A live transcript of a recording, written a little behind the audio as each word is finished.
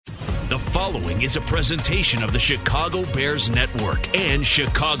The following is a presentation of the Chicago Bears Network and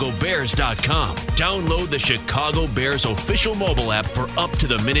ChicagoBears.com. Download the Chicago Bears official mobile app for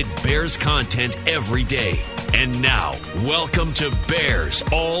up-to-the-minute Bears content every day. And now, welcome to Bears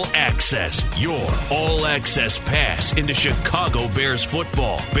All Access, your all-access pass into Chicago Bears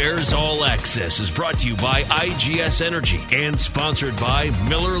football. Bears All Access is brought to you by IGS Energy and sponsored by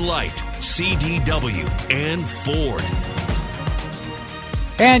Miller Lite, CDW, and Ford.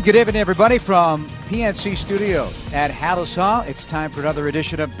 And good evening, everybody, from PNC Studios at Hallis Hall. It's time for another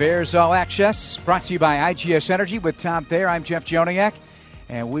edition of Bears All Access, brought to you by IGS Energy with Tom Thayer. I'm Jeff Joniak,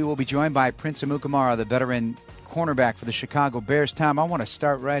 and we will be joined by Prince Amukamara, the veteran cornerback for the Chicago Bears. Tom, I want to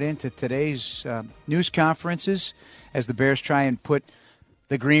start right into today's news conferences as the Bears try and put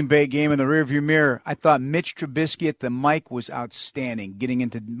the Green Bay game in the rearview mirror. I thought Mitch Trubisky at the mic was outstanding, getting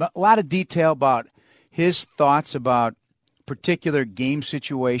into a lot of detail about his thoughts about particular game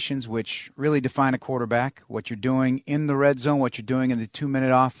situations which really define a quarterback, what you're doing in the red zone, what you're doing in the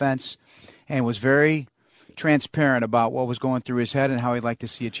 2-minute offense, and was very transparent about what was going through his head and how he'd like to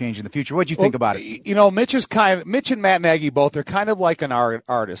see a change in the future. What do you think about it? You know, Mitch and Matt Nagy both are kind of like an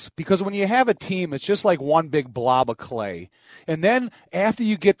artist, because when you have a team, it's just like one big blob of clay. And then after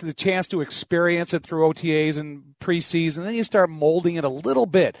you get the chance to experience it through OTAs and preseason, then you start molding it a little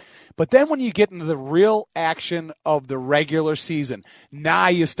bit. But then when you get into the real action of the regular season, now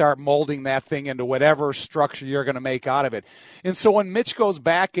you start molding that thing into whatever structure you're going to make out of it. And so when Mitch goes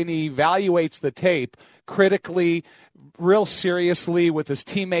back and he evaluates the tape critically, real seriously with his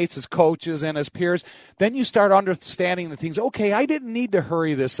teammates, his coaches, and his peers, then you start understanding the things. Okay, I didn't need to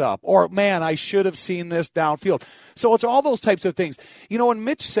hurry this up. Or, man, I should have seen this downfield. So it's all those types of things. You know, when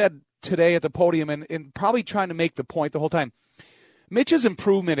Mitch said today at the podium, and probably trying to make the point the whole time, Mitch's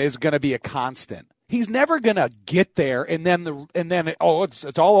improvement is going to be a constant. He's never going to get there and then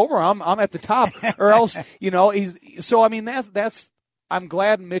it's all over. I'm at the top, or else, you know, that's I'm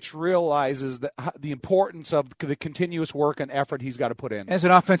glad Mitch realizes that the importance of the continuous work and effort he's got to put in. As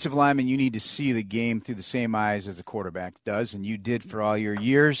an offensive lineman, you need to see the game through the same eyes as a quarterback does, and you did for all your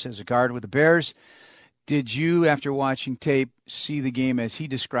years as a guard with the Bears. Did you, after watching tape, see the game as he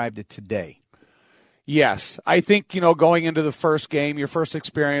described it today? Yes. I think, you know, going into the first game, your first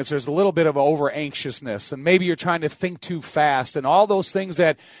experience, there's a little bit of over-anxiousness, and maybe you're trying to think too fast, and all those things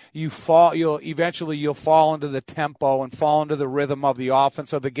that you'll fall into the tempo and fall into the rhythm of the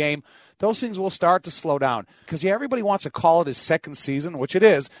offense of the game. Those things will start to slow down, because everybody wants to call it his second season, which it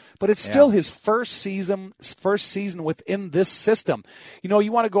is, but it's still his first season within this system. You know,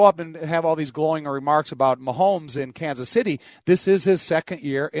 you want to go up and have all these glowing remarks about Mahomes in Kansas City. This is his second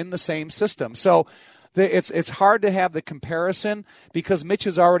year in the same system. So it's hard to have the comparison, because Mitch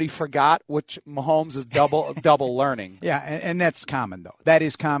has already forgot, which Mahomes is double learning. Yeah, and that's common, though. That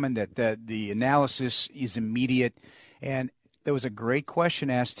is common, that the analysis is immediate. And there was a great question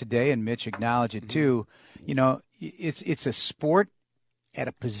asked today, and Mitch acknowledged it too. You know, it's a sport at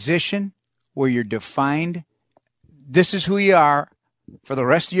a position where you're defined. This is who you are for the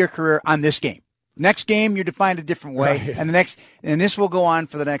rest of your career on this game. Next game, you're defined a different way, right. and this will go on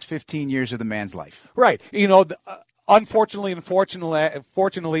for the next 15 years of the man's life. Right. You know, unfortunately,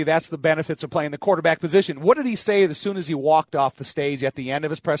 that's the benefits of playing the quarterback position. What did he say as soon as he walked off the stage at the end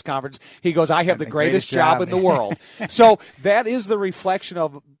of his press conference? He goes, "I have the greatest job in the world." So that is the reflection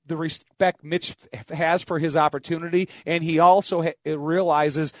of the respect Mitch has for his opportunity, and he also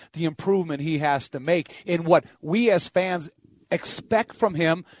realizes the improvement he has to make in what we as fans expect from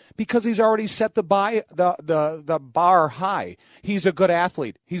him, because he's already set the bar high. He's a good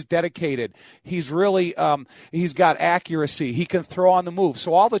athlete. He's dedicated. He's really he's got accuracy. He can throw on the move.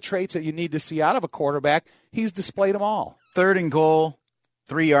 So all the traits that you need to see out of a quarterback, he's displayed them all. 3rd and goal,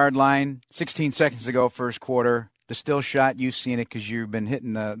 3-yard line, 16 seconds to go, first quarter. The still shot, you've seen it because you've been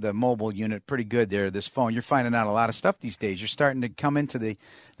hitting the mobile unit pretty good there, this phone. You're finding out a lot of stuff these days. You're starting to come into the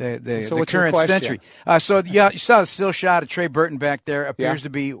current century. You saw the still shot of Trey Burton back there. Appears to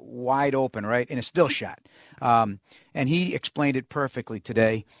be wide open, right, in a still shot. And he explained it perfectly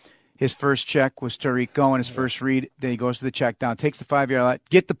today. His first check was Tariq Cohen, his first read. Then he goes to the check down, takes the 5-yard line,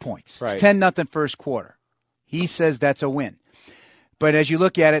 get the points. Right. It's 10-0 first quarter. He says that's a win. But as you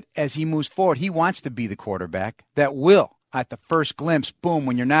look at it, as he moves forward, he wants to be the quarterback that will, at the first glimpse, boom,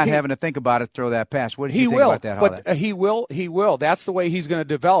 when you're not having to think about it, throw that pass. What do you think about that? But he will. That's the way he's going to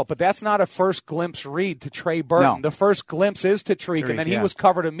develop. But that's not a first glimpse read to Trey Burton. No. The first glimpse is to Tariq, and then he was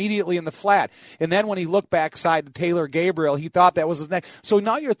covered immediately in the flat. And then when he looked backside to Taylor Gabriel, he thought that was his neck. So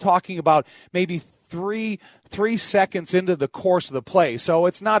now you're talking about maybe three seconds into the course of the play. So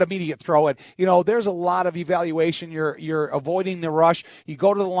it's not immediate throw it. There's a lot of evaluation. You're avoiding the rush. You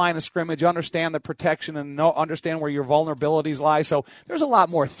go to the line of scrimmage, understand the protection, and understand where your vulnerabilities lie. So there's a lot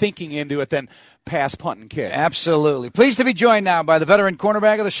more thinking into it than pass, punt, and kick. Absolutely. Pleased to be joined now by the veteran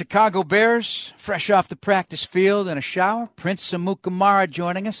cornerback of the Chicago Bears, fresh off the practice field in a shower, Prince Amukamara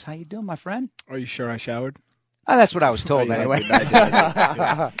joining us. How you doing, my friend? Are you sure I showered? Oh, that's what I was told anyway.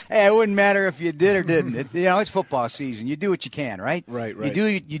 Hey, it wouldn't matter if you did or didn't. It's football season. You do what you can, right? Right.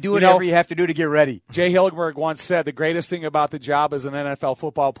 You do whatever you have to do to get ready. Jay Hilgenberg once said the greatest thing about the job as an NFL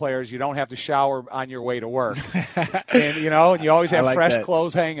football player is you don't have to shower on your way to work. and you always have fresh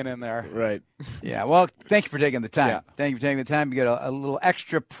clothes hanging in there. Right. Yeah, well, thank you for taking the time. Yeah. Thank you for taking the time. You got a little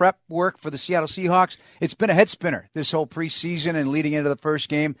extra prep work for the Seattle Seahawks. It's been a head spinner this whole preseason and leading into the first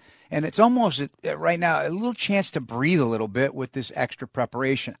game. And it's almost, right now, a little chance to breathe a little bit with this extra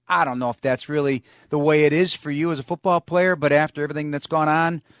preparation. I don't know if that's really the way it is for you as a football player, but after everything that's gone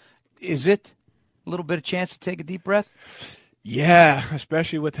on, is it a little bit of chance to take a deep breath? Yeah,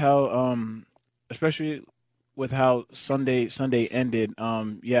 especially with how Sunday ended.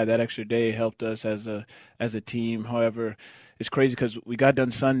 That extra day helped us as a team. However, it's crazy because we got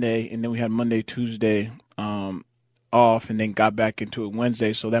done Sunday and then we had Monday, Tuesday off, and then got back into it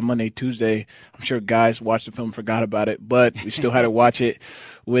Wednesday. So that Monday, Tuesday, I'm sure guys watched the film, forgot about it, but we still had to watch it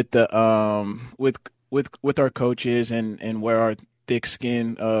with the with our coaches and wear our thick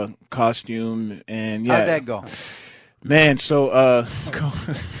skin costume. And yeah, how'd that go? Man, so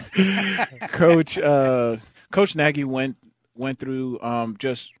Coach Nagy went through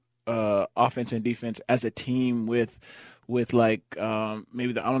just offense and defense as a team with like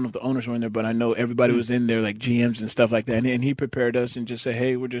maybe I don't know if the owners were in there, but I know everybody was in there, like GMs and stuff like that. And he prepared us and just said,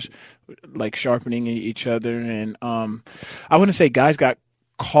 hey, we're just like sharpening each other. And I wouldn't say guys got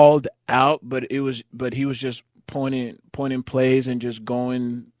called out, but he was just pointing plays and just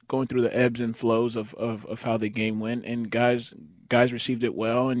going through the ebbs and flows of how the game went. And guys received it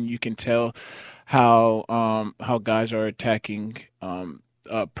well, and you can tell how guys are attacking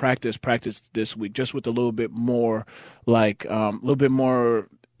practice this week, just with a little bit more,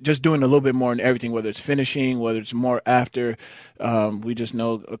 just doing a little bit more in everything, whether it's finishing, whether it's more after. We just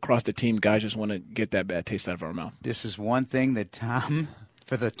know across the team, guys just want to get that bad taste out of our mouth. This is one thing that Tom,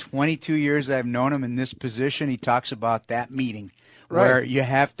 for the 22 years I've known him in this position, he talks about that meeting where you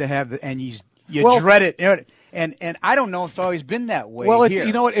have to have you dread it. And I don't know if it's always been that way. Well, here.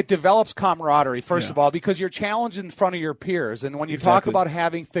 It develops camaraderie, first of all, because you're challenged in front of your peers. And when you talk about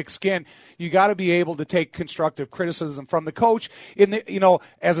having thick skin, you got to be able to take constructive criticism from the coach.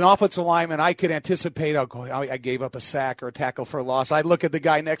 As an offensive lineman, I could anticipate, I gave up a sack or a tackle for a loss. I look at the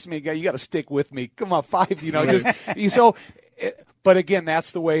guy next to me, you got to stick with me. Come on, 5, But again,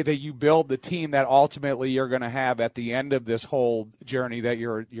 that's the way that you build the team that ultimately you're going to have at the end of this whole journey that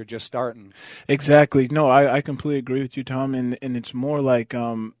you're just starting. Exactly. No, I completely agree with you, Tom. And it's more like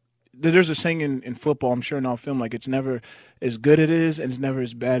there's a saying in football, I'm sure in all film, like it's never as good as it is and it's never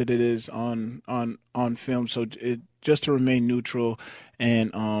as bad as it is on film. So just to remain neutral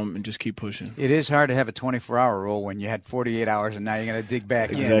and just keep pushing. It is hard to have a 24-hour rule when you had 48 hours and now you're going to dig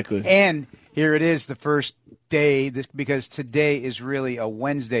back in. Exactly. And here it is, the first day, because today is really a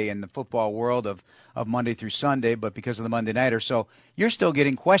Wednesday in the football world of Monday through Sunday, but because of the Monday Nighter. So you're still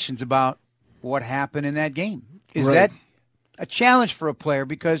getting questions about what happened in that game. Is that a challenge for a player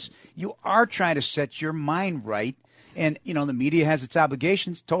because you are trying to set your mind right? And, the media has its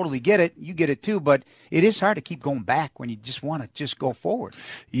obligations. Totally get it. You get it too. But it is hard to keep going back when you just want to just go forward.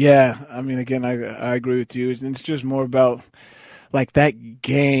 Yeah. I mean, again, I agree with you. It's just more about like that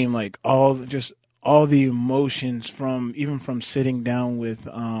game, like all the emotions from sitting down with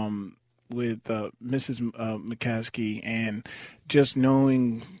Mrs. McCaskey and just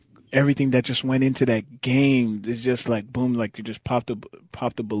knowing everything that just went into that game. It's just like boom, like you just popped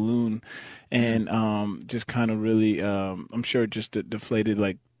a balloon, and just kind of really, I'm sure it just deflated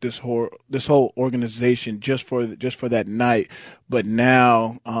like this whole organization just for that night. But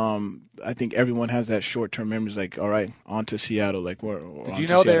now, I think everyone has that short-term memories. Like, all right, on to Seattle. Like, did you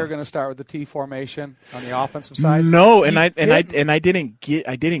know they were going to start with the T formation on the offensive side? No, I didn't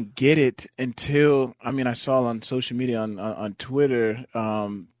get it until I saw on social media on Twitter.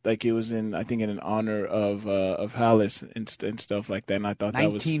 Like it was in honor of Halas and stuff like that. And I thought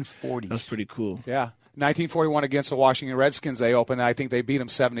 1940s. That was pretty cool. Yeah. 1941 against the Washington Redskins, they opened. I think they beat them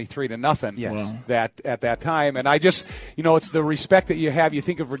 73-0. Yes. Wow. At that time, and I just, it's the respect that you have. You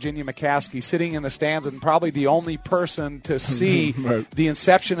think of Virginia McCaskey sitting in the stands and probably the only person to see right. the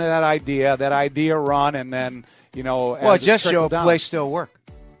inception of that idea run, and then it just showed play still work.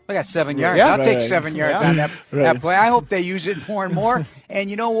 I got 7 yards. Yeah. I'll take 7 yards on that Right. play. I hope they use it more and more. And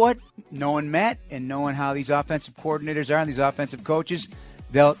you know what? Knowing Matt and knowing how these offensive coordinators are and these offensive coaches,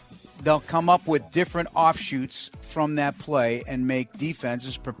 they'll come up with different offshoots from that play and make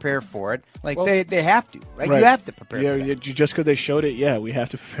defenses prepare for it. Like they have to, right? You have to prepare for that. Just because they showed it, we have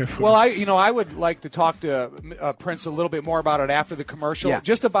to prepare for Well, it. I would like to talk to Prince a little bit more about it after the commercial. Yeah.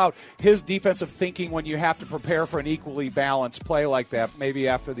 Just about his defensive thinking when you have to prepare for an equally balanced play like that. Maybe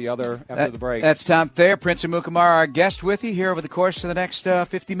after the break. That's Tom Thayer, Prince Amukamara, our guest with you here over the course of the next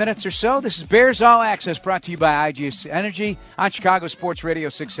 50 minutes or so. This is Bears All Access, brought to you by IGS Energy on Chicago Sports Radio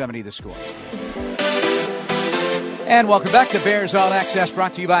 670 The Score. And welcome back to Bears All Access,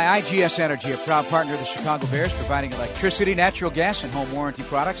 brought to you by IGS Energy, a proud partner of the Chicago Bears, providing electricity, natural gas, and home warranty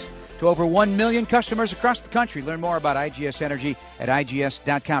products to over 1 million customers across the country. Learn more about IGS Energy at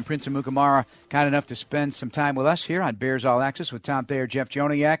IGS.com. Prince Amukamara, kind enough to spend some time with us here on Bears All Access with Tom Thayer, Jeff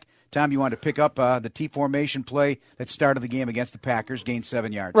Joniak. Tom, you wanted to pick up the T formation play that started the game against the Packers, gained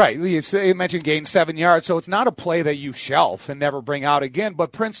 7 yards. Right. You mentioned gain 7 yards, so it's not a play that you shelf and never bring out again.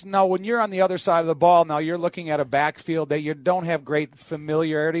 But, Prince, now when you're on the other side of the ball, now you're looking at a backfield that you don't have great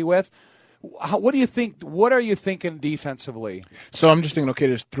familiarity with. What do you think? What are you thinking defensively? So I'm just thinking, okay,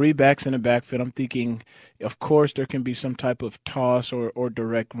 there's 3 backs in the backfield. I'm thinking, of course, there can be some type of toss or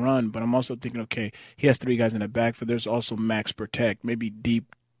direct run, but I'm also thinking, okay, he has 3 guys in the backfield. There's also max protect, maybe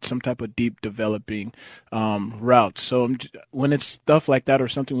some type of deep developing routes. So when it's stuff like that or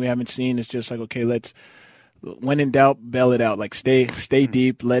something we haven't seen, it's just like, okay, when in doubt, bail it out. Like stay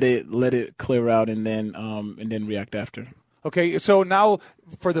deep, let it clear out, and then react after. Okay, so now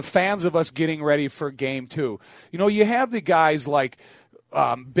for the fans of us getting ready for game 2, you have the guys like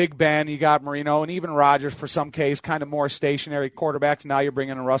Big Ben, you got Marino, and even Rodgers for some case, kind of more stationary quarterbacks. Now you're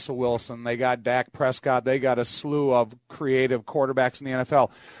bringing in Russell Wilson. They got Dak Prescott. They got a slew of creative quarterbacks in the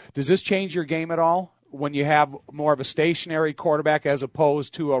NFL. Does this change your game at all when you have more of a stationary quarterback as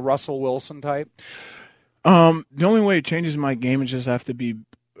opposed to a Russell Wilson type? The only way it changes my game is just have to be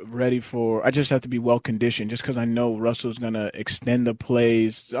I just have to be well conditioned, just because I know Russell's going to extend the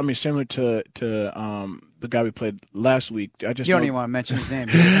plays. I mean, similar to the guy we played last week. You don't even want to mention his name.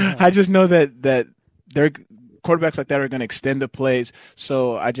 I just know that they're quarterbacks like that are going to extend the plays.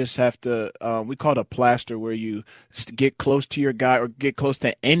 So I just have to we call it a plaster, where you get close to your guy or get close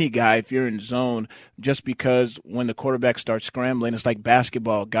to any guy if you're in zone, just because when the quarterback starts scrambling, it's like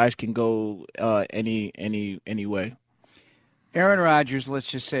basketball. Guys can go any way. Aaron Rodgers, let's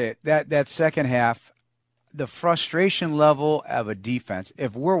just say it, that second half, the frustration level of a defense,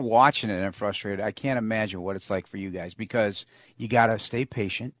 if we're watching it and frustrated, I can't imagine what it's like for you guys, because you got to stay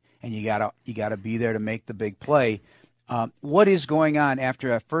patient and you got to be there to make the big play. What is going on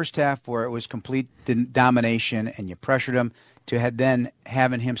after a first half where it was complete domination and you pressured him to then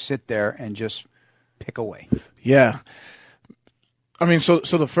having him sit there and just pick away? Yeah. I mean, so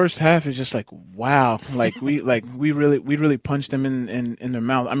the first half is just like, wow, like we really punched them in their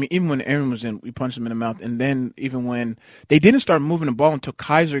mouth. I mean, even when Aaron was in, we punched them in the mouth, and then even when they didn't start moving the ball until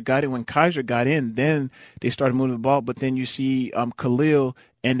Kaiser got it. When Kaiser got in, then they started moving the ball. But then you see Khalil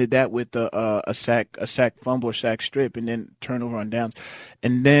ended that with a sack fumble or sack strip, and then turnover on downs,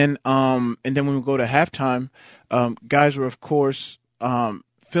 and then when we go to halftime, guys were of course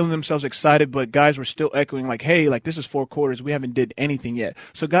feeling themselves excited, but guys were still echoing like, hey, like this is 4 quarters. We haven't did anything yet.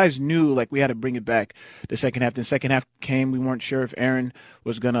 So guys knew like we had to bring it back the second half. The second half came. We weren't sure if Aaron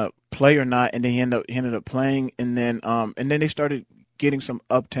was going to play or not. And then he ended up playing. And then they started getting some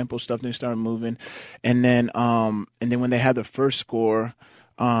up-tempo stuff. They started moving. And then when they had the first score,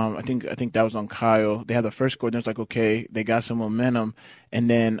 I think that was on Kyle. They had the first score. Then it's like, okay, they got some momentum. And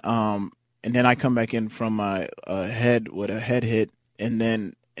then I come back in from my head with a head hit. And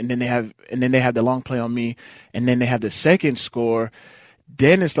then they have the long play on me, and then they have the second score.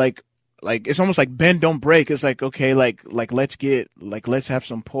 Then it's like it's almost like bend don't break. It's like, okay, like let's have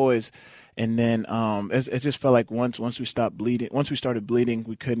some poise. And then it just felt like once we started bleeding,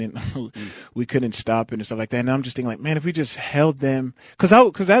 we couldn't stop it and stuff like that. And I'm just thinking like, man, if we just held them, because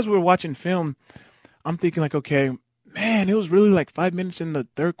as we were watching film, I'm thinking like, okay, man, it was really like 5 minutes in the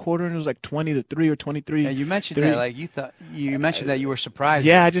third quarter, and it was like 20-3 or 23. Yeah, you mentioned that, like you mentioned that you were surprised.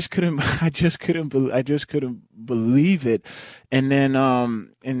 Yeah, I just couldn't believe it, and then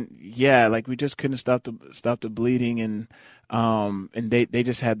like we just couldn't stop the bleeding, and they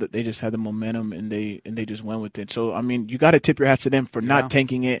just had the momentum, and they just went with it. So I mean, you got to tip your hats to them for not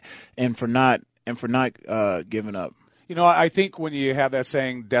tanking it and for not giving up. You know, I think when you have that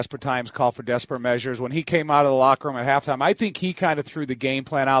saying, desperate times call for desperate measures, when he came out of the locker room at halftime, I think he kind of threw the game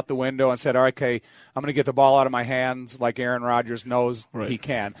plan out the window and said, all right, okay, I'm going to get the ball out of my hands like Aaron Rodgers knows he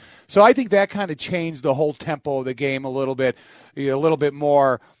can. So I think that kind of changed the whole tempo of the game a little bit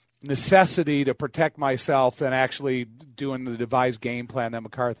more necessity to protect myself than actually doing the devised game plan that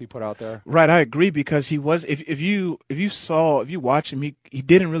McCarthy put out there. Right, I agree, because he was if you watch him, he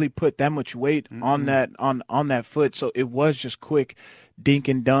didn't really put that much weight on that foot, so it was just quick dink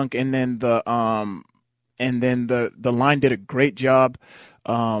and dunk, and then the line did a great job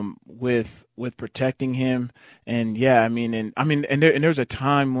with protecting him. And there's a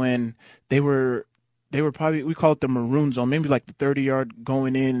time when they were probably, we call it the maroon zone, maybe like the 30-yard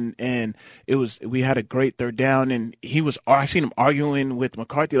going in, and we had a great third down, and I seen him arguing with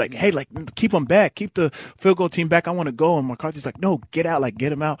McCarthy, like, hey, like, keep him back, keep the field goal team back, I want to go. And McCarthy's like, no, get out, like,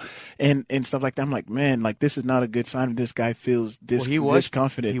 get him out, and stuff like that. I'm like, man, like, this is not a good sign. This guy feels this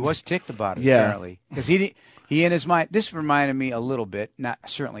confident. He was ticked about it, apparently, because he in his mind, this reminded me a little bit, not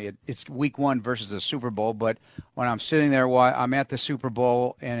certainly it's week 1 versus the Super Bowl, but when I'm sitting there while I'm at the Super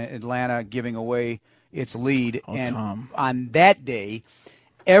Bowl and Atlanta giving away its lead, on that day,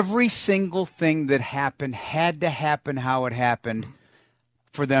 every single thing that happened had to happen how it happened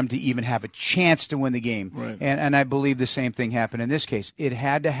for them to even have a chance to win the game. Right. And I believe the same thing happened in this case. It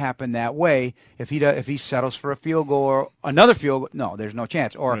had to happen that way. If he settles for a field goal or another field goal, no, there's no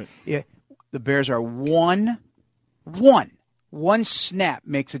chance. Or the Bears are one snap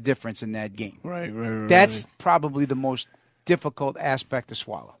makes a difference in that game. Right. That's probably the most difficult aspect to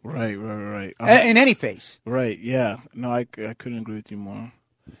swallow. Right. In any phase. Right, yeah. No, I couldn't agree with you more.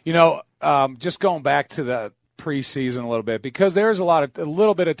 You know, just going back to the preseason a little bit, because there's a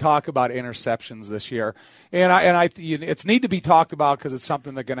little bit of talk about interceptions this year, and it's need to be talked about because it's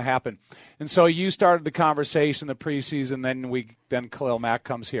something that's going to happen. And so you started the conversation, the preseason, then Khalil Mack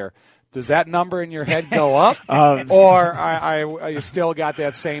comes here. Does that number in your head go up, or are you still got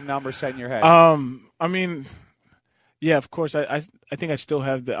that same number set in your head? Yeah, of course. I think I still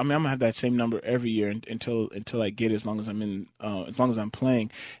have I'm gonna have that same number every year until I get it, as long as I'm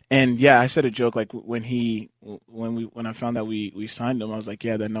playing. And yeah, I said a joke like when I found out we signed him, I was like,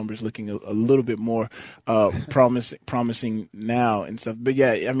 yeah, that number's looking a little bit more promising now and stuff. But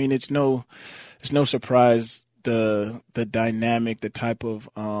yeah, I mean, it's no surprise the dynamic, the type of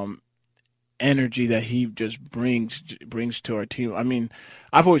energy that he just brings to our team. I mean,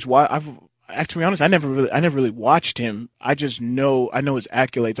 to be honest, I never really watched him. I know his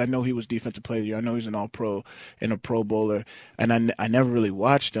accolades. I know he was Defensive Player of the Year. I know he's an All-Pro and a Pro Bowler, and I never really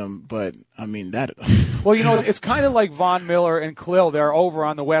watched him. But I mean that. Well, you know, it's kind of like Von Miller and Khalil. They're over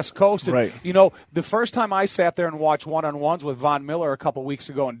on the West Coast. And, right. You know, the first time I sat there and watched one-on-ones with Von Miller a couple weeks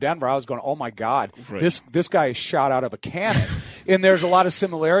ago in Denver, I was going, "Oh my God, right. This guy is shot out of a cannon." And there's a lot of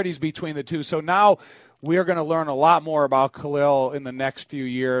similarities between the two. So now we are going to learn a lot more about Khalil in the next few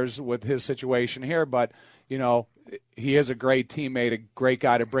years with his situation here. But, you know, he is a great teammate, a great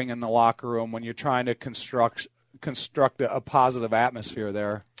guy to bring in the locker room when you're trying to construct a positive atmosphere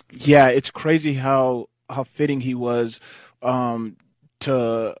there. Yeah, it's crazy how fitting he was. Crazy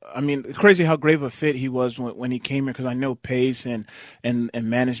how great of a fit he was when he came here, because I know Pace and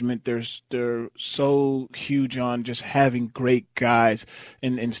management, they're so huge on just having great guys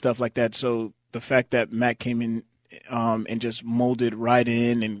and stuff like that. So the fact that Matt came in and just molded right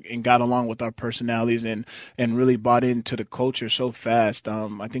in and got along with our personalities and really bought into the culture so fast,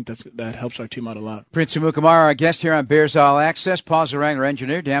 I think that helps our team out a lot. Prince Amukamara, our guest here on Bears All Access. Paul Zarang,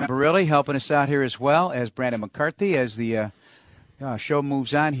 engineer. Dan Barilli helping us out here as well as Brandon McCarthy as the show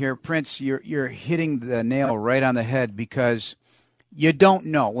moves on here. Prince, you're hitting the nail right on the head, because you don't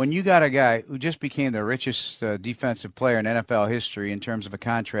know. When you got a guy who just became the richest defensive player in NFL history in terms of a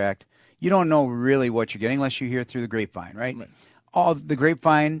contract, you don't know really what you're getting unless you hear through the grapevine, right? All the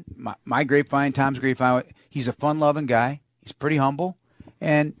grapevine, my grapevine, Tom's grapevine, he's a fun-loving guy. He's pretty humble.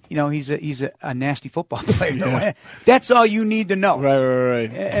 And, you know, he's a nasty football player. Yeah. That's all you need to know.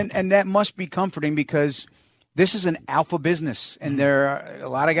 Right. And that must be comforting, because this is an alpha business, and there are a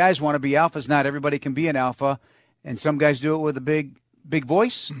lot of guys want to be alphas. Not everybody can be an alpha, and some guys do it with a big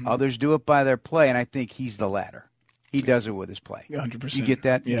voice. Mm-hmm. Others do it by their play, and I think he's the latter. He does it with his play. 100%. You get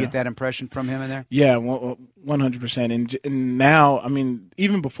that? Yeah. You get that impression from him in there? Yeah, 100%. And now, I mean,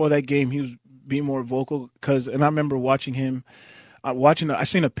 even before that game, he was being more vocal. And I remember watching him. I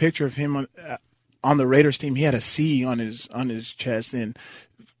seen a picture of him on the Raiders team. He had a C on his chest, and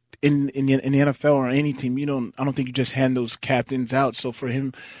in the NFL or any team, I don't think you just hand those captains out. So for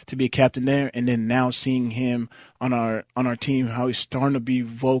him to be a captain there, and then now seeing him on our team, how he's starting to be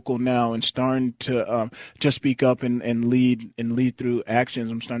vocal now and starting to just speak up and lead through actions.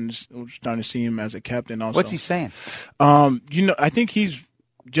 I'm starting to see him as a captain also. What's he saying? I think he's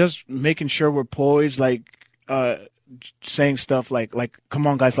just making sure we're poised, saying stuff like, come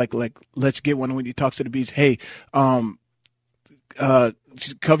on guys, like let's get one. When he talks to the beats, hey,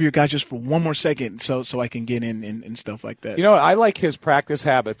 cover your guys just for one more second so I can get in and stuff like that. I like his practice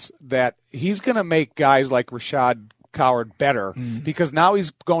habits, that he's going to make guys like Rashad Coward better because now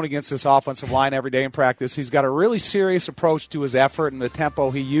he's going against this offensive line every day in practice. He's got a really serious approach to his effort and the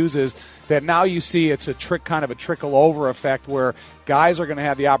tempo he uses that now you see it's a trickle over effect where guys are going to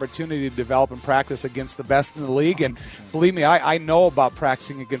have the opportunity to develop and practice against the best in the league. And believe me, I know about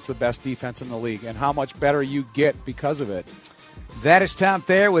practicing against the best defense in the league and how much better you get because of it. That is Tom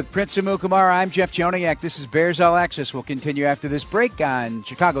Thayer with Prince Amukamara. I'm Jeff Joniak. This is Bears All Access. We'll continue after this break on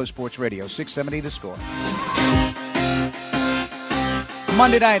Chicago Sports Radio, 670 The Score.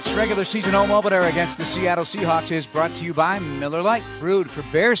 Monday night's regular season home opener against the Seattle Seahawks is brought to you by Miller Lite, brewed for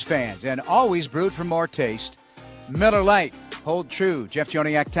Bears fans and always brewed for more taste. Miller Lite, hold true. Jeff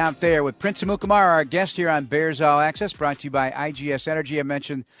Joniak, Tom Thayer with Prince Amukamara, our guest here on Bears All Access, brought to you by IGS Energy. I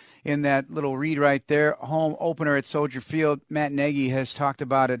mentioned in that little read right there, home opener at Soldier Field. Matt Nagy has talked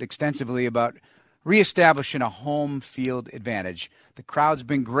about it extensively, about reestablishing a home field advantage. The crowd's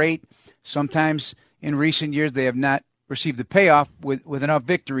been great. Sometimes in recent years they have not received the payoff with enough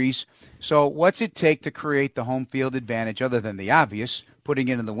victories. So what's it take to create the home field advantage, other than the obvious, putting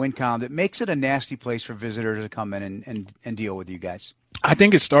it in the win column, that makes it a nasty place for visitors to come in and deal with you guys? I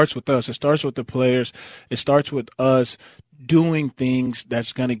think it starts with us. It starts with the players. It starts with us doing things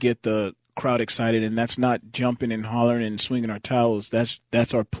that's going to get the crowd excited, and that's not jumping and hollering and swinging our towels.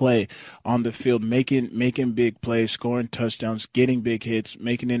 That's our play on the field, making big plays, scoring touchdowns, getting big hits,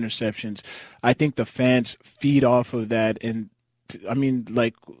 making interceptions. I think the fans feed off of that, and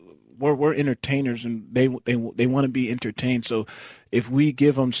we're entertainers, and they want to be entertained. So if we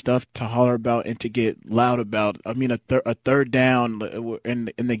give them stuff to holler about and to get loud about, a third down and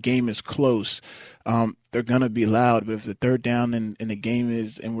the game is close, they're gonna be loud. But if the third down and the game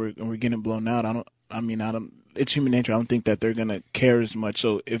is and we're getting blown out, it's human nature. I don't think that they're gonna care as much.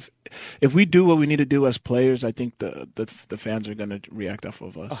 So if we do what we need to do as players, I think the fans are gonna react off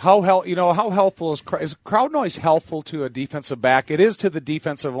of us. How helpful is crowd noise helpful to a defensive back? It is to the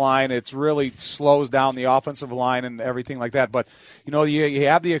defensive line. It really slows down the offensive line and everything like that. But you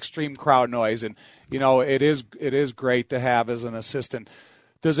have the extreme crowd noise, and it is great to have as an assistant.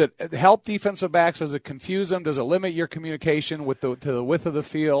 Does it help defensive backs? Does it confuse them? Does it limit your communication to the width of the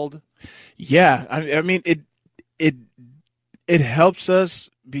field? Yeah, it helps us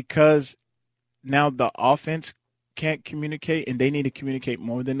because now the offense can't communicate and they need to communicate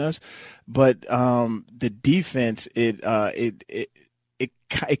more than us. But the defense, it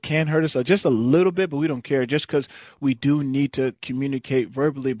can hurt us just a little bit, but we don't care, just because we do need to communicate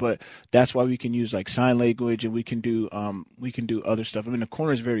verbally. But that's why we can use like sign language, and we can do other stuff. The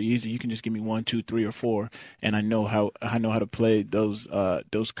corner is very easy. You can just give me 1, 2, 3, or 4, and I know how to play those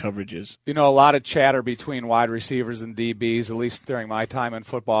coverages. A lot of chatter between wide receivers and DBs, at least during my time in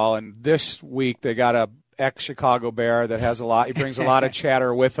football. And this week they got a ex-Chicago Bear that has he brings a lot of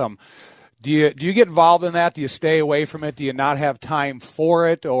chatter with him. Do you get involved in that? Do you stay away from it? Do you not have time for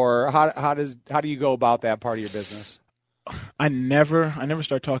it, or how do you go about that part of your business? I never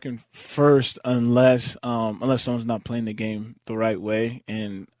start talking first unless someone's not playing the game the right way,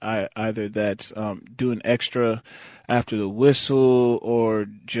 and either that's doing extra after the whistle, or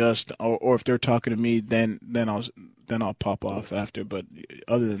if they're talking to me, then I'll pop off after. But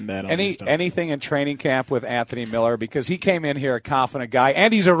other than that, anything in training camp with Anthony Miller, because he came in here a confident guy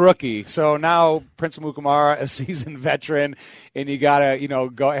and he's a rookie. So now Prince Amukamara, a seasoned veteran, and you gotta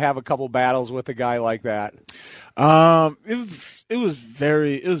go have a couple battles with a guy like that. It was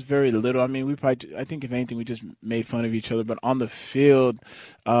very little. I think if anything we just made fun of each other, but on the field,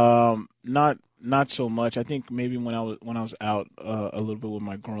 not so much. I think maybe when I was out a little bit with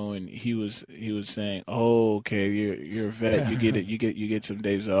my groin, he was saying, "Oh, okay, you're a vet. You get it. You get some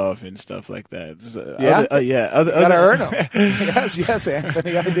days off and stuff like that." So, yeah, gotta earn them. yes,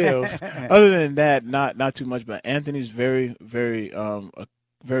 Anthony, I do. Other than that, not too much. But Anthony's very, very a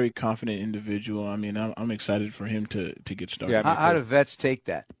very confident individual. I'm excited for him to get started. Yeah, how do vets take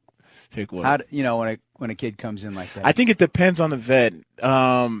that? Take what? When a kid comes in like that? I think it depends on the vet.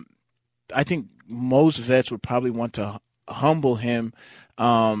 I think most vets would probably want to humble him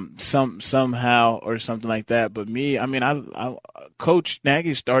somehow or something like that. But me, I mean, I Coach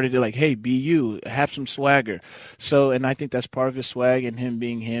Nagy started it like, hey, be you, have some swagger. So, and I think that's part of his swag and him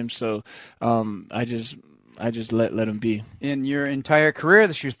being him. So, I just let him be. In your entire career,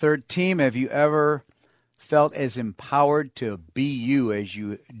 this is your third team. Have you ever felt as empowered to be you as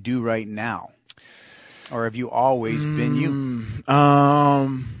you do right now? Or have you always been you?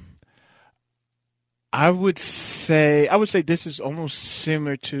 I would say this is almost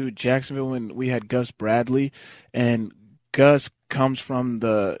similar to Jacksonville when we had Gus Bradley, and Gus comes from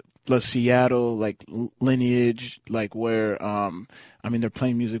the Seattle like lineage, like where I mean they're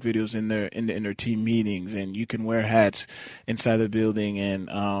playing music videos in their team meetings, and you can wear hats inside the building, and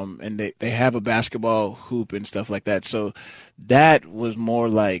they have a basketball hoop and stuff like that. So that was more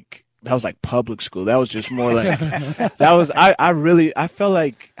like. That was like public school. That was just more like that was. I felt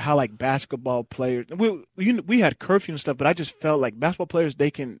like how like basketball players. We had curfew and stuff, but I just felt like basketball players, they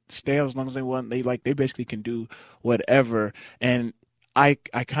can stay as long as they want. They basically can do whatever. And I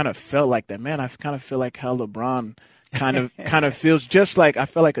kind of felt like that. Man, I kind of feel like how LeBron kind of feels. Just like I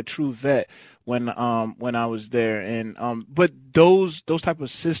felt like a true vet when I was there. And but those type of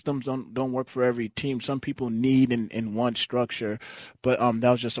systems don't work for every team. Some people need and want structure, but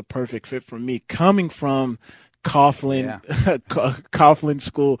that was just a perfect fit for me coming from Coughlin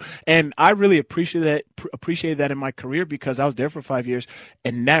School, and I really appreciated that in my career because I was there for 5 years,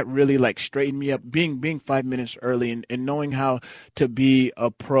 and that really like straightened me up. Being 5 minutes early and knowing how to be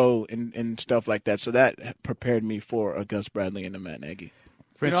a pro and stuff like that. So that prepared me for a Gus Bradley and a Matt Nagy.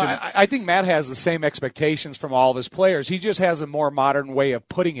 I think Matt has the same expectations from all of his players. He just has a more modern way of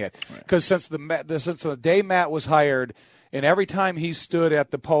putting it. Because since the day Matt was hired, and every time he stood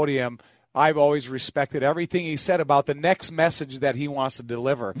at the podium, I've always respected everything he said about the next message that he wants to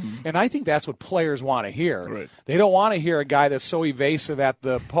deliver. Mm-hmm. And I think that's what players want to hear. Right. They don't want to hear a guy that's so evasive at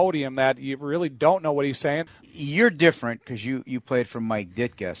the podium that you really don't know what he's saying. You're different because you played for Mike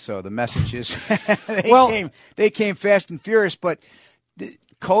Ditka, so the messages they came fast and furious, but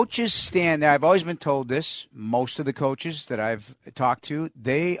coaches stand there. I've always been told this. Most of the coaches that I've talked to,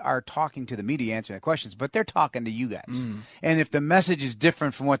 they are talking to the media, answering the questions, but they're talking to you guys. Mm. And if the message is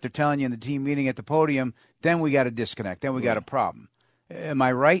different from what they're telling you in the team meeting at the podium, then we got a disconnect. Then we got a problem. Am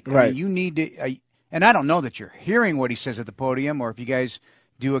I right? Right. I mean, you need to and I don't know that you're hearing what he says at the podium, or if you guys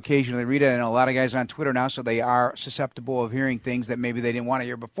do occasionally read it. I know a lot of guys on Twitter now, so they are susceptible of hearing things that maybe they didn't want to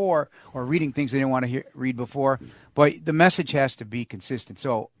hear before, or reading things they didn't want to read before. But the message has to be consistent.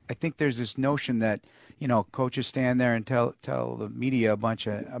 So I think there's this notion that, coaches stand there and tell the media a bunch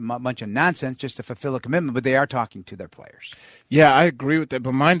of nonsense just to fulfill a commitment, but they are talking to their players. Yeah, I agree with that.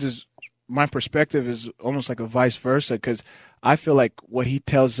 But my perspective is almost like a vice versa, because I feel like what he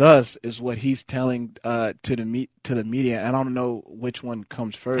tells us is what he's telling to the media. I don't know which one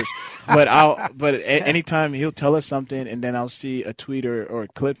comes first, but anytime he'll tell us something and then I'll see a tweet or a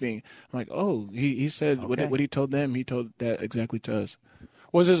clipping, I'm like, oh, he said what he told them. He told that exactly to us.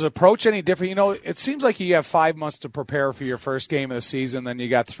 Was his approach any different? It seems like you have 5 months to prepare for your first game of the season, then you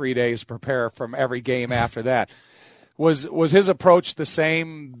got 3 days to prepare from every game after that. Was his approach the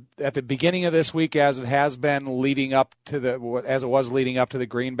same at the beginning of this week as it has been leading up to the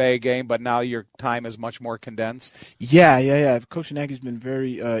Green Bay game, but now your time is much more condensed? Yeah. Coach Nagy's been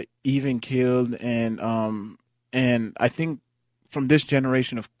very even-keeled, and I think from this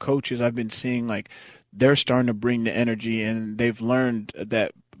generation of coaches I've been seeing, like, they're starting to bring the energy, and they've learned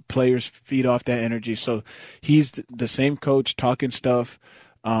that players feed off that energy. So he's the same coach talking stuff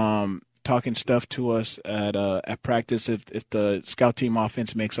to us at practice. If the scout team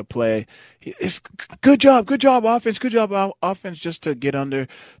offense makes a play, it's good job offense, just to get under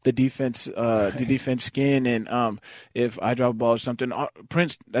the defense skin. And if I drop a ball or something,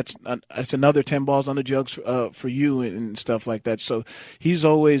 Prince, that's another 10 balls on the jugs for you and stuff like that. So he's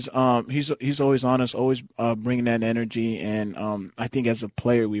always he's always on us, always bringing that energy. And I think as a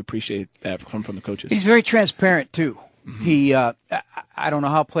player we appreciate that from the coaches. He's very transparent too. Mm-hmm. He, I don't know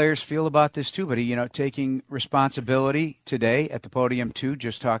how players feel about this too, but he, taking responsibility today at the podium too,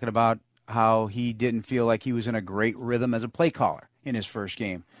 just talking about how he didn't feel like he was in a great rhythm as a play caller in his first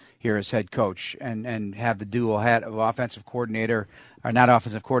game here as head coach, and have the dual hat of offensive coordinator, or not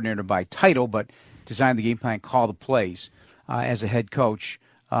offensive coordinator by title, but design the game plan, call the plays as a head coach,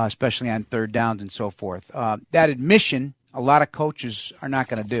 especially on third downs and so forth. That admission, a lot of coaches are not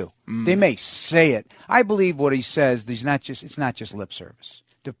going to do. Mm. They may say it. I believe what he says. It's not just lip service.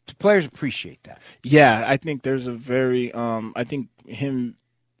 The players appreciate that. Yeah, I think there's a very. I think him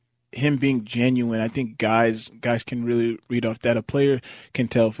him being genuine, I think guys can really read off that. A player can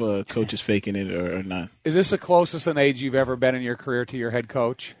tell if a coach is faking it or not. Is this the closest in age you've ever been in your career to your head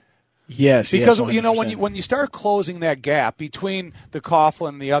coach? Yes, because yes, you know when you start closing that gap between the Coughlin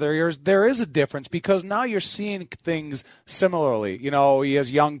and the other years, there is a difference because now you're seeing things similarly. You know, he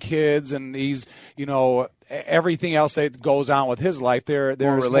has young kids and he's everything else that goes on with his life. There's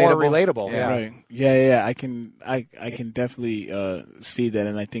more relatable. Yeah. Right. Yeah. I can definitely see that,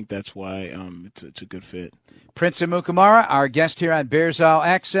 and I think that's why it's a good fit. Prince Amukamara, our guest here on Bears All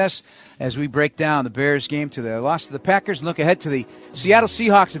Access, as we break down the Bears game to the loss to the Packers and look ahead to the Seattle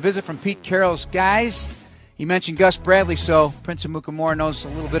Seahawks. A visit from Pete Carroll's guys. He mentioned Gus Bradley, so Prince Amukamara knows a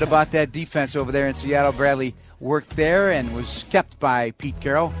little bit about that defense over there in Seattle. Bradley worked there and was kept by Pete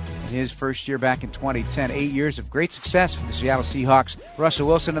Carroll in his first year back in 2010. 8 years of great success for the Seattle Seahawks. Russell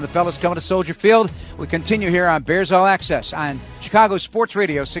Wilson and the fellas coming to Soldier Field. We continue here on Bears All Access on Chicago Sports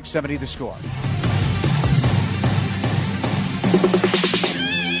Radio 670 The Score.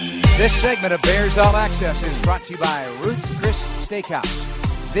 This segment of Bears All Access is brought to you by Ruth's Chris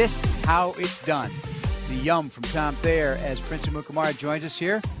Steakhouse. This is how it's done. The yum from Tom Thayer as Prince Amukamara joins us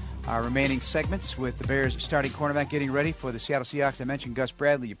here. Our remaining segments with the Bears starting cornerback getting ready for the Seattle Seahawks. I mentioned Gus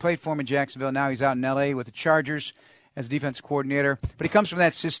Bradley. You played for him in Jacksonville. Now he's out in L.A. with the Chargers as defensive coordinator. But he comes from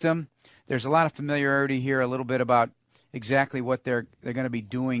that system. There's a lot of familiarity here, a little bit about exactly what they're going to be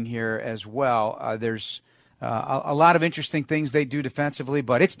doing here as well. There's a lot of interesting things they do defensively,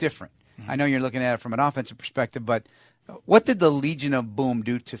 but it's different. I know you're looking at it from an offensive perspective, but what did the Legion of Boom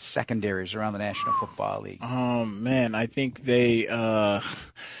do to secondaries around the National Football League? Man, I think they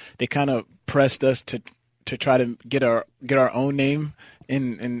kind of pressed us to try to get our own name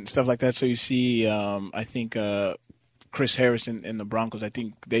and stuff like that. So you see, I think Chris Harrison and the Broncos, I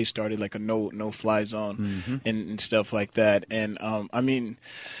think they started like a no-fly zone and stuff like that. And I mean,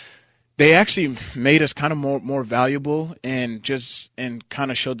 they actually made us kind of more valuable and kind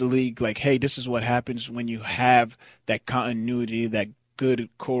of showed the league like, hey, this is what happens when you have that continuity, that good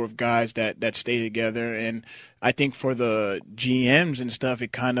core of guys that stay together. And I think for the GMs and stuff,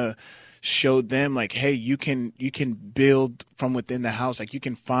 it kind of showed them like, hey, you can build from within the house. Like you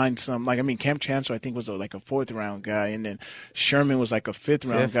can find some, like, I mean, Cam Chancellor, I think was like a 4th round guy. And then Sherman was like a 5th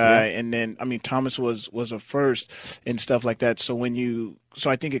round guy. Yeah. And then, I mean, Thomas was a 1st and stuff like that. So so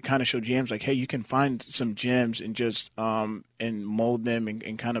I think it kind of showed GMs like, hey, you can find some gems and just, and mold them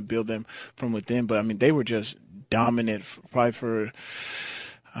and kind of build them from within. But I mean, they were just dominant probably for,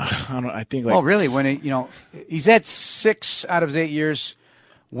 I think like. Well, really, when he's had 6 out of his 8 years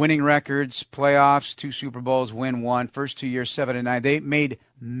winning records, playoffs, 2 Super Bowls, win 1. First 2 years, 7-9. They made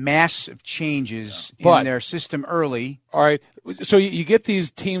massive changes in their system early. All right. So you get these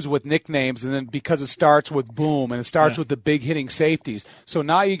teams with nicknames, and then because it starts with boom and it starts with the big hitting safeties. So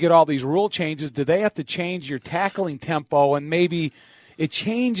now you get all these rule changes. Do they have to change your tackling tempo, and maybe it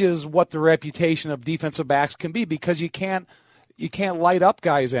changes what the reputation of defensive backs can be because you can't light up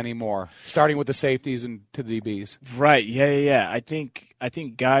guys anymore, starting with the safeties and to the DBs. Right. Yeah. I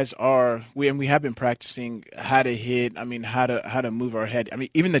think guys we have been practicing how to hit. I mean, how to move our head. I mean,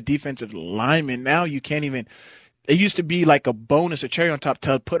 even the defensive linemen now you can't even. It used to be like a bonus, a cherry on top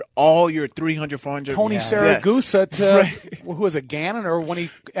to put all your 300, 400. Tony Saragusa to who was it, Gannon, or when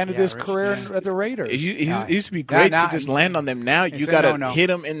he ended his career at the Raiders. It used to be great to just land on them. Now you got to hit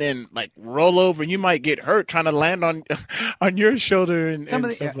them and then like roll over, and you might get hurt trying to land on your shoulder and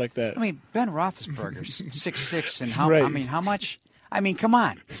stuff like that. I mean, Ben Roethlisberger's 6'6", and how much? I mean, come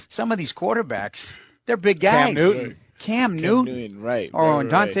on. Some of these quarterbacks, they're big guys. Cam Newton, right? Or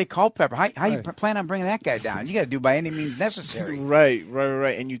Dante Culpepper. How you plan on bringing that guy down? You got to do by any means necessary. Right.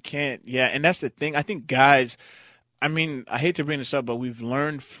 And you can't. Yeah, and that's the thing. I think guys. I mean, I hate to bring this up, but we've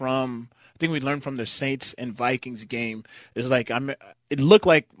learned from. I think we learned from the Saints and Vikings game. It's like it looked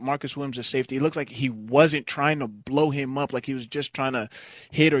like Marcus Williams, a safety. It looked like he wasn't trying to blow him up, like he was just trying to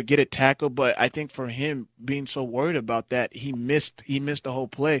hit or get a tackle. But I think for him being so worried about that, he missed the whole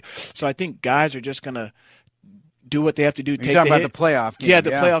play. So I think guys are just gonna do what they have to do. You're talking about the playoff game. Yeah, the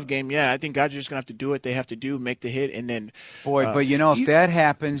playoff game. Yeah, I think guys are just going to have to do what they have to do, make the hit, and then. Boy, but if that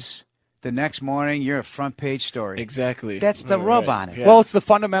happens, the next morning you're a front page story. Exactly. That's the rub on it. Yeah. Well, it's the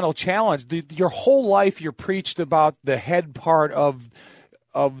fundamental challenge. Your whole life you're preached about the head part of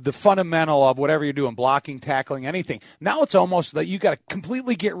the fundamental of whatever you're doing, blocking, tackling, anything. Now it's almost that you got to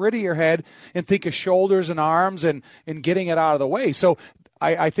completely get rid of your head and think of shoulders and arms and getting it out of the way. So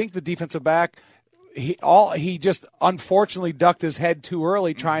I think the defensive back. He just unfortunately ducked his head too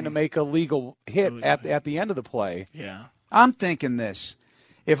early trying to make a legal hit at the end of the play. Yeah. I'm thinking this.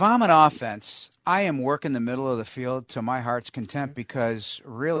 If I'm an offense, I am working the middle of the field to my heart's content because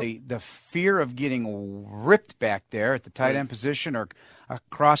really the fear of getting ripped back there at the tight end position or a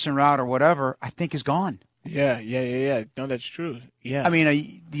crossing route or whatever, I think is gone. Yeah. No, that's true. Yeah. I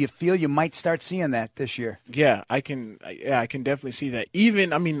mean, do you feel you might start seeing that this year? Yeah, I can definitely see that.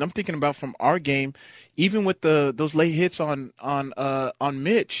 Even, I mean, I'm thinking about from our game, even with those late hits on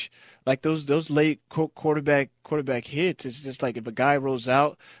Mitch, like those late quarterback hits. It's just like if a guy rolls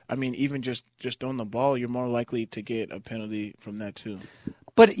out, I mean, even just throwing the ball, you're more likely to get a penalty from that too.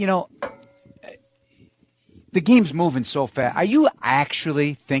 But the game's moving so fast. Are you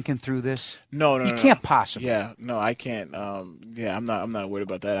actually thinking through this? No. You can't possibly. Yeah, no, I can't. I'm not worried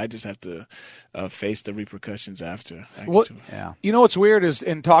about that. I just have to face the repercussions after. You know what's weird is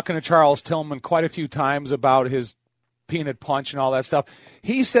in talking to Charles Tillman quite a few times about his peanut punch and all that stuff,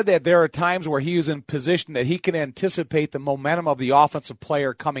 he said that there are times where he is in position that he can anticipate the momentum of the offensive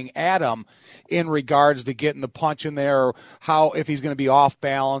player coming at him in regards to getting the punch in there, or how if he's going to be off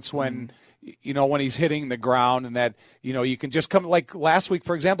balance when when he's hitting the ground, and that, you can just come, like last week,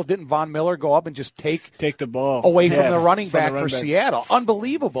 for example, didn't Von Miller go up and just take the ball away from the running back for Seattle?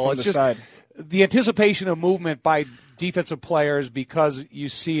 Unbelievable. From it's the just side. The anticipation of movement by defensive players because you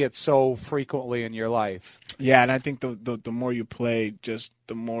see it so frequently in your life. Yeah, and I think the more you play, just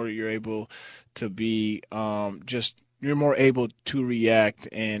the more you're able to be you're more able to react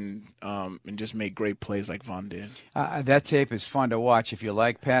and just make great plays like Von did. That tape is fun to watch if you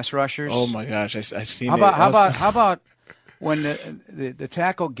like pass rushers. Oh my gosh, I seen how it. How about when the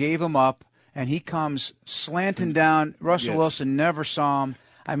tackle gave him up and he comes slanting down? Russell Wilson never saw him.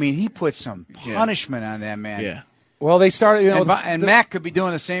 I mean, he put some punishment on that man. Yeah. Well, they started, and Mac could be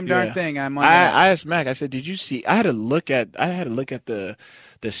doing the same darn thing on Monday night. I asked Mac. I said, "Did you see?" I had to look at the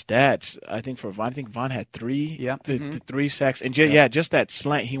stats. I think for Von, I think Von had 3. Yeah. The 3 sacks, and just that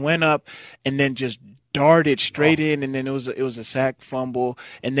slant. He went up and then just darted straight in, and then it was a sack fumble,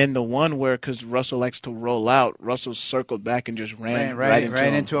 and then the one where, because Russell likes to roll out, Russell circled back and just ran right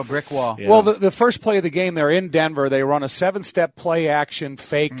into a brick wall. Yeah. Well, the first play of the game, they're in Denver. They run a 7-step play action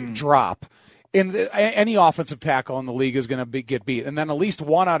fake drop. Any offensive tackle in the league is going to get beat. And then at least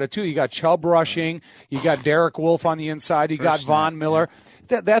 1 out of 2, you got Chubb rushing, you got Derek Wolfe on the inside, you got Von Miller.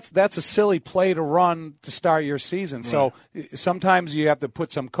 Yeah. That's a silly play to run to start your season. Right. So sometimes you have to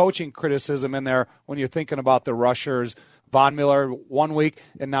put some coaching criticism in there when you're thinking about the rushers. Von Miller 1 week,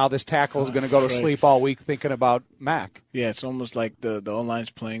 and now this tackle is going to go to sleep all week thinking about Mac. Yeah, it's almost like the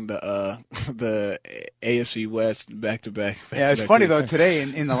O-line's playing the AFC West back-to-back. Yeah, it's funny, though, today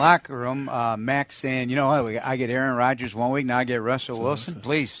in the locker room, Mac's saying, I get Aaron Rodgers 1 week, now I get Russell Wilson.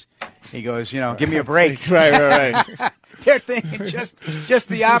 Please. He goes, give me a break. Right. They're thinking just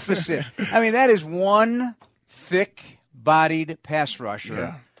the opposite. I mean, that is one thick-bodied pass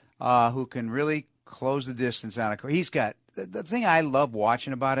rusher who can really close the distance on a. He's got the thing I love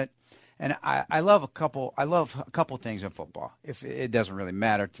watching about it, and I love a couple things in football. If it doesn't really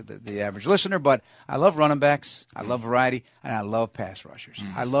matter to the average listener, but I love running backs, I love variety, and I love pass rushers.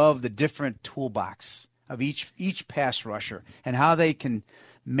 I love the different toolbox of each pass rusher and how they can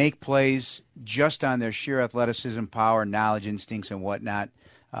make plays just on their sheer athleticism, power, knowledge, instincts, and whatnot.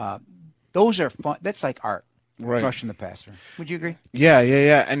 Those are fun. That's like art. Right. Rushing the passer. Would you agree? Yeah.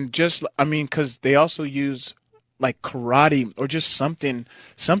 And because they also use like karate or just something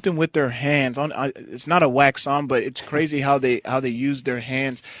with their hands. It's not a wax on, but it's crazy how they use their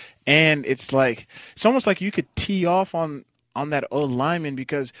hands, and it's almost like you could tee off on that old lineman,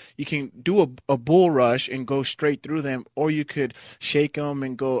 because you can do a bull rush and go straight through them, or you could shake them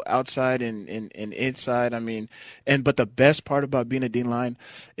and go outside and inside. I mean, but the best part about being a D-line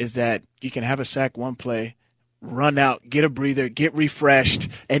is that you can have a sack one play, run out, get a breather, get refreshed,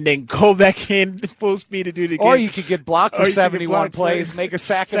 and then go back in full speed to do it again. Or you could get blocked for 71 plays, make a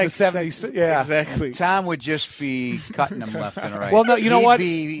sack in the 70s. Yeah, exactly. Tom would just be cutting them left and right. Well, no, you know what?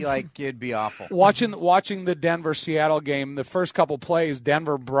 It'd be awful. Watching the Denver-Seattle game, the first couple plays,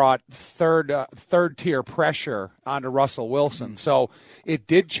 Denver brought third-tier pressure onto Russell Wilson. So it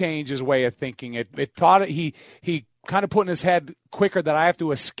did change his way of thinking. It thought he kind of put in his head quicker that I have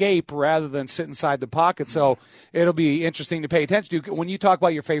to escape rather than sit inside the pocket. So it'll be interesting to pay attention to. When you talk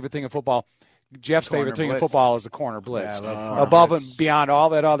about your favorite thing in football, Jeff's favorite thing in football is the corner blitz. Yeah, I love corner above blitz. And beyond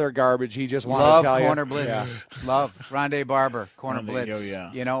all that other garbage, he just wanted to tell you. Love corner blitz. Yeah. Love Rondé Barber, corner blitz.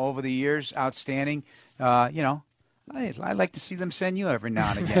 Yeah. Over the years, outstanding. I'd like to see them send you every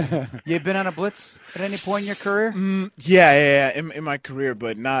now and again. You been on a blitz at any point in your career? Yeah. In my career,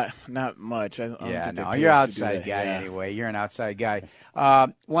 but not much. I don't think they pay you're us to do outside that. guy Yeah. anyway. You're an outside guy.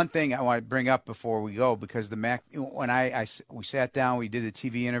 One thing I want to bring up before we go, because the Mac, when we sat down, we did the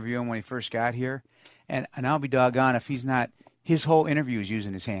TV interview him when he first got here, and I'll be doggone if he's not. His whole interview is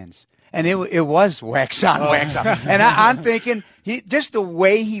using his hands. And it was wax on, wax off. And I'm thinking, just the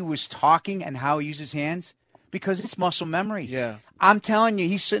way he was talking and how he used his hands, because it's muscle memory. Yeah. I'm telling you,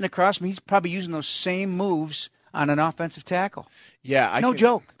 he's sitting across from me. He's probably using those same moves on an offensive tackle. Yeah. No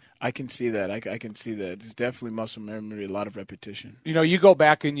joke. I can see that. I can see that. It's definitely muscle memory, a lot of repetition. You know, you go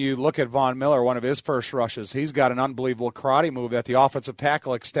back and you look at Von Miller, one of his first rushes. He's got an unbelievable karate move that the offensive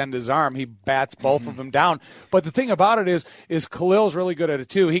tackle extend his arm. He bats both of them down. But the thing about it is Khalil's really good at it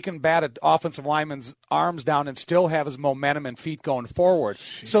too. He can bat an offensive lineman's arms down and still have his momentum and feet going forward.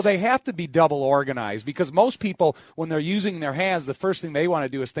 Jeez. So they have to be double organized, because most people, when they're using their hands, the first thing they want to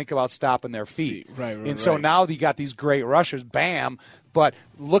do is think about stopping their feet. Right. And so now you got these great rushers, bam. But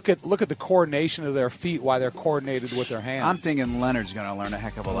look at the coordination of their feet while they're coordinated with their hands. I'm thinking Leonard's going to learn a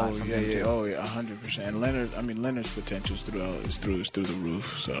heck of a lot from him too. Oh yeah, 100%. Leonard's potential is through the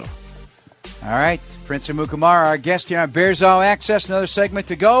roof. So. All right, Prince Amukamara, our guest here on Bears All Access. Another segment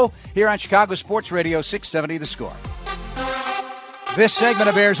to go here on Chicago Sports Radio 670 The Score. This segment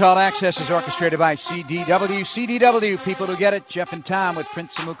of Bears All Access is orchestrated by CDW. CDW, people who get it. Jeff and Tom with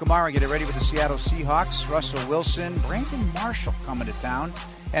Prince Amukamara. Get it ready with the Seattle Seahawks. Russell Wilson, Brandon Marshall coming to town.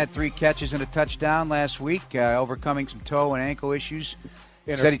 Had 3 catches and a touchdown last week, overcoming some toe and ankle issues.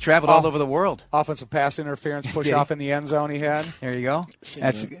 Said he traveled all over the world. Offensive pass interference push off in the end zone he had. There you go.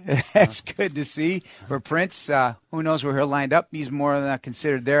 That's good to see. For Prince, who knows where he'll line up. He's more than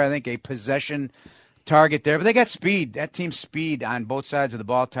considered there, I think, a possession target there. But they got speed. That team's speed on both sides of the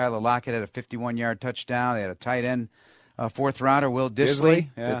ball. Tyler Lockett had a 51-yard touchdown. They had a tight end, fourth-rounder, Will Dissly.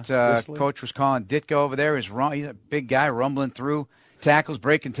 Dissly. Coach was calling Ditka over there. He's a big guy rumbling through tackles,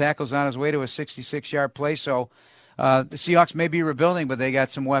 breaking tackles on his way to a 66-yard play. So the Seahawks may be rebuilding, but they got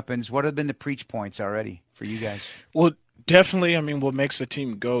some weapons. What have been the preach points already for you guys? Well, definitely, what makes a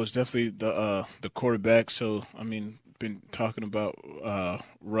team go is definitely the quarterback. So, been talking about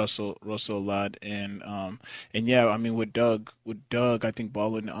Russell a lot, and yeah, with Doug, I think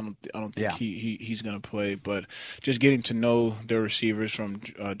Baldwin, I don't think he's gonna play, but just getting to know their receivers from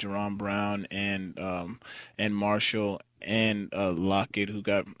Jerron Brown and Marshall and Lockett, who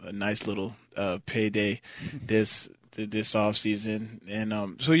got a nice little payday this offseason,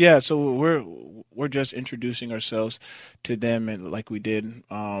 and so we're just introducing ourselves to them, and like we did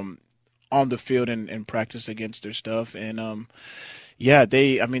on the field and practice against their stuff, and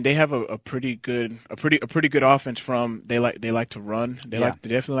they have a pretty good offense. They like to run. They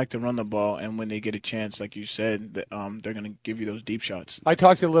definitely like to run the ball, and when they get a chance, like you said, they're going to give you those deep shots. I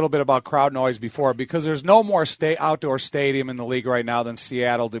talked to you a little bit about crowd noise before, because there's no more outdoor stadium in the league right now than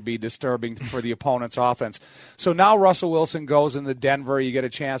Seattle to be disturbing for the opponent's offense. So now Russell Wilson goes into Denver. You get a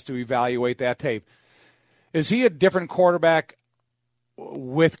chance to evaluate that tape. Is he a different quarterback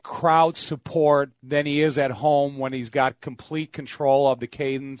with crowd support than he is at home, when he's got complete control of the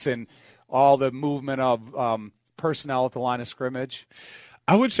cadence and all the movement of personnel at the line of scrimmage?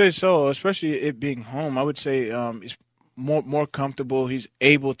 I would say so, especially it being home. I would say he's more comfortable. He's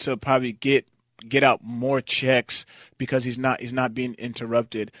able to probably get out more checks because he's not being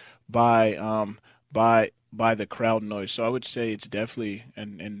interrupted by the crowd noise. So I would say it's definitely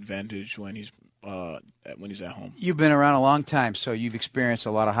an advantage when he's at home. You've been around a long time, so you've experienced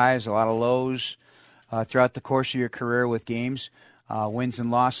a lot of highs, a lot of lows throughout the course of your career with games, wins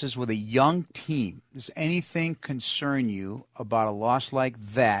and losses. With a young team, does anything concern you about a loss like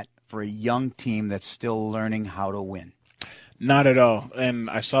that for a young team that's still learning how to win? Not at all. And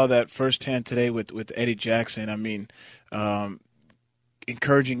I saw that firsthand today with Eddie Jackson.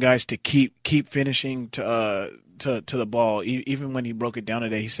 Encouraging guys to keep finishing to the ball. Even when he broke it down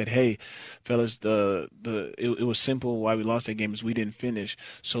today, he said, "Hey, fellas, it was simple why we lost that game is we didn't finish.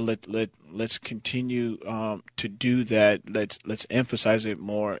 So let's continue to do that. Let's emphasize it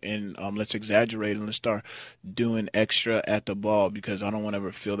more, and let's exaggerate, and let's start doing extra at the ball, because I don't want to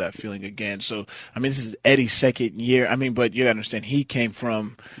ever feel that feeling again." So this is Eddie's second year. But you understand, he came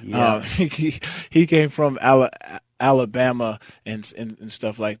from he came from Alabama and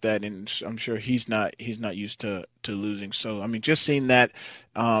stuff like that, and I'm sure he's not used to losing. So just seeing that,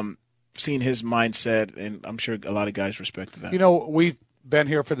 seeing his mindset, and I'm sure a lot of guys respected that. been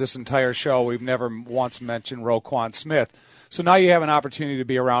here for this entire show, we've never once mentioned Roquan Smith. So now you have an opportunity to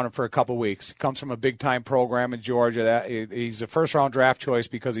be around him for a couple weeks. He comes from a big-time program in Georgia. He's a first-round draft choice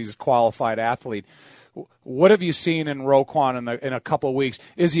because he's a qualified athlete. What have you seen in Roquan in a couple of weeks?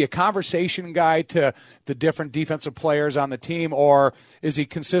 Is he a conversation guy to the different defensive players on the team, or is he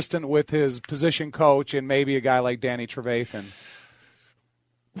consistent with his position coach and maybe a guy like Danny Trevathan?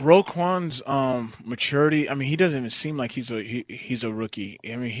 Roquan's maturity, I mean, he doesn't even seem like he's a rookie.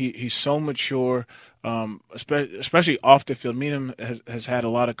 I mean, he's so mature, especially off the field. Me and him has had a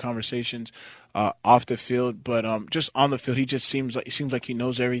lot of conversations off the field, but just on the field, he just seems like he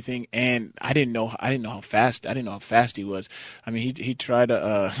knows everything. And I didn't know how fast he was. I mean, he tried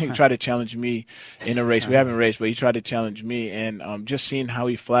to challenge me in a race. We haven't raced, but he tried to challenge me, and just seeing how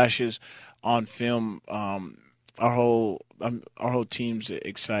he flashes on film. Our whole team's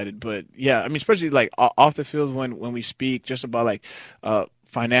excited, but yeah, I mean, especially like off the field when we speak just about like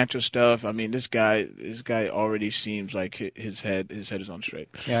financial stuff. I mean, this guy already seems like his head is on straight.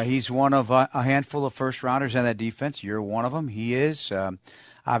 Yeah, he's one of a handful of first rounders on that defense. You're one of them. He is.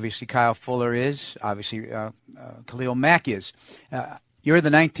 Obviously, Kyle Fuller is. Obviously, Khalil Mack is. You're the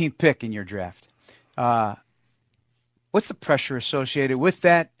 19th pick in your draft. What's the pressure associated with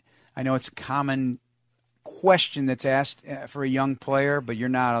that? I know it's a common question that's asked for a young player, but you're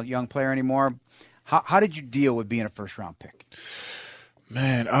not a young player anymore. How did you deal with being a first-round pick?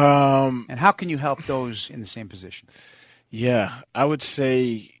 Man, and how can you help those in the same position? Yeah, I would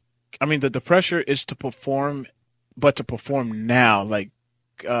say, I mean, the pressure is to perform, but to perform now. Like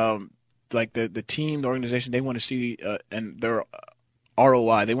the team, the organization, they want to see and their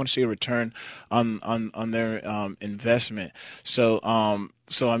ROI. They want to see a return on their investment. So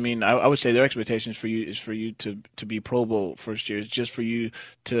I mean, I would say their expectations for you to be Pro Bowl first year. It's just for you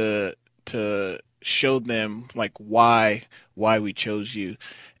to show them like why we chose you.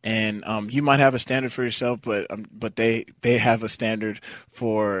 And you might have a standard for yourself, but they have a standard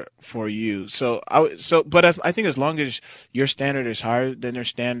for you. But I think as long as your standard is higher than their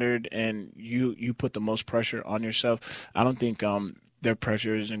standard, and you put the most pressure on yourself, I don't think their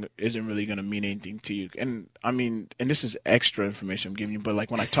pressure isn't really going to mean anything to you. And I mean, and this is extra information I'm giving you, but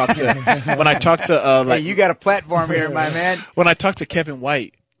like when I talk to hey, you got a platform here, my man. When I talk to Kevin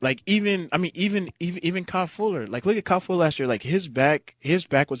White, like even Kyle Fuller, like look at Kyle Fuller last year, like his back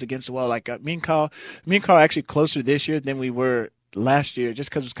was against the wall. Like me and Kyle are actually closer this year than we were last year, just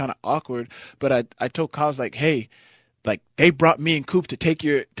because it was kind of awkward. But I told Kyle, I was like, hey, like they brought me and Coop to take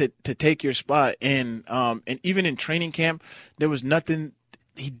your spot, and even in training camp, there was nothing.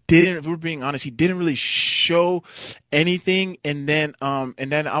 He didn't. If we're being honest, he didn't really show anything. And then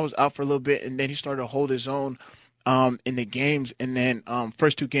I was out for a little bit, and then he started to hold his own in the games. And then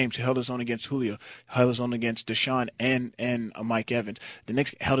first two games, he held his own against Julio, held his own against Deshaun and Mike Evans. The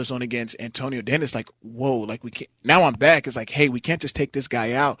next held his own against Antonio. Then it's like, whoa, like we can't. Now I'm back. It's like, hey, we can't just take this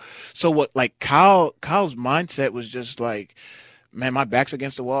guy out. So what? Like Kyle's mindset was just like, man, my back's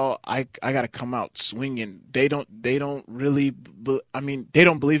against the wall. I got to come out swinging. They don't really. They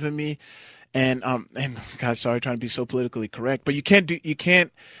don't believe in me. And God, sorry, trying to be so politically correct, but you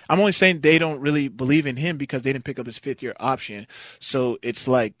can't. I'm only saying they don't really believe in him because they didn't pick up his 5th-year option. So it's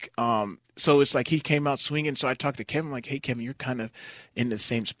like he came out swinging. So I talked to Kevin, like, hey, Kevin, you're kind of in the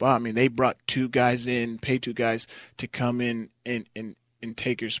same spot. I mean, they brought 2 guys in, paid 2 guys to come in and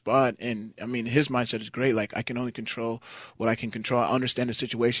take your spot. And I mean, his mindset is great. Like, I can only control what I can control. I understand the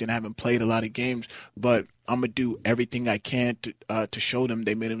situation. I haven't played a lot of games, but I'm going to do everything I can to show them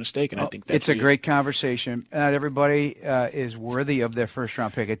they made a mistake. And I think that's a great conversation. Not everybody is worthy of their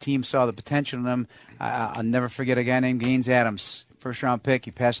first-round pick. A team saw the potential in them. I'll never forget a guy named Gaines Adams, first-round pick.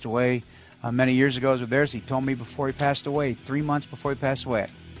 He passed away many years ago as with Bears. He told me before he passed away, 3 months before he passed away,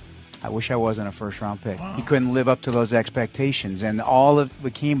 I wish I wasn't a first-round pick. Wow. He couldn't live up to those expectations, and all of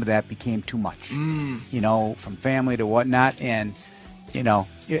what came with that became too much, from family to whatnot. And,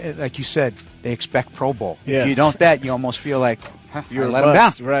 like you said, they expect Pro Bowl. Yeah. If you don't you almost feel like, you're let them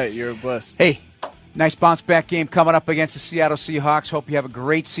down. Right, you're a bust. Hey, nice bounce-back game coming up against the Seattle Seahawks. Hope you have a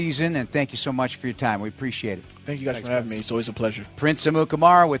great season, and thank you so much for your time. We appreciate it. Thank you guys for having me. It's always a pleasure. Prince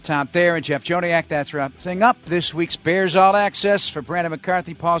Amukamara with Tom Thayer and Jeff Joniak. That's wrapping up this week's Bears All Access. For Brandon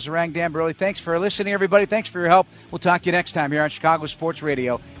McCarthy, Paul Zarang, Dan Burley, thanks for listening, everybody. Thanks for your help. We'll talk to you next time here on Chicago Sports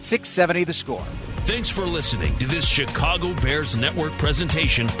Radio, 670 The Score. Thanks for listening to this Chicago Bears Network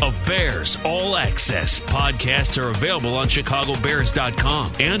presentation of Bears All Access. Podcasts are available on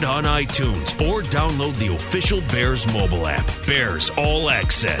ChicagoBears.com and on iTunes, or download the official Bears mobile app. Bears All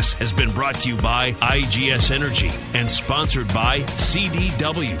Access has been brought to you by IGS Energy and sponsored by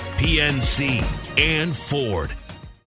CDW, PNC, and Ford.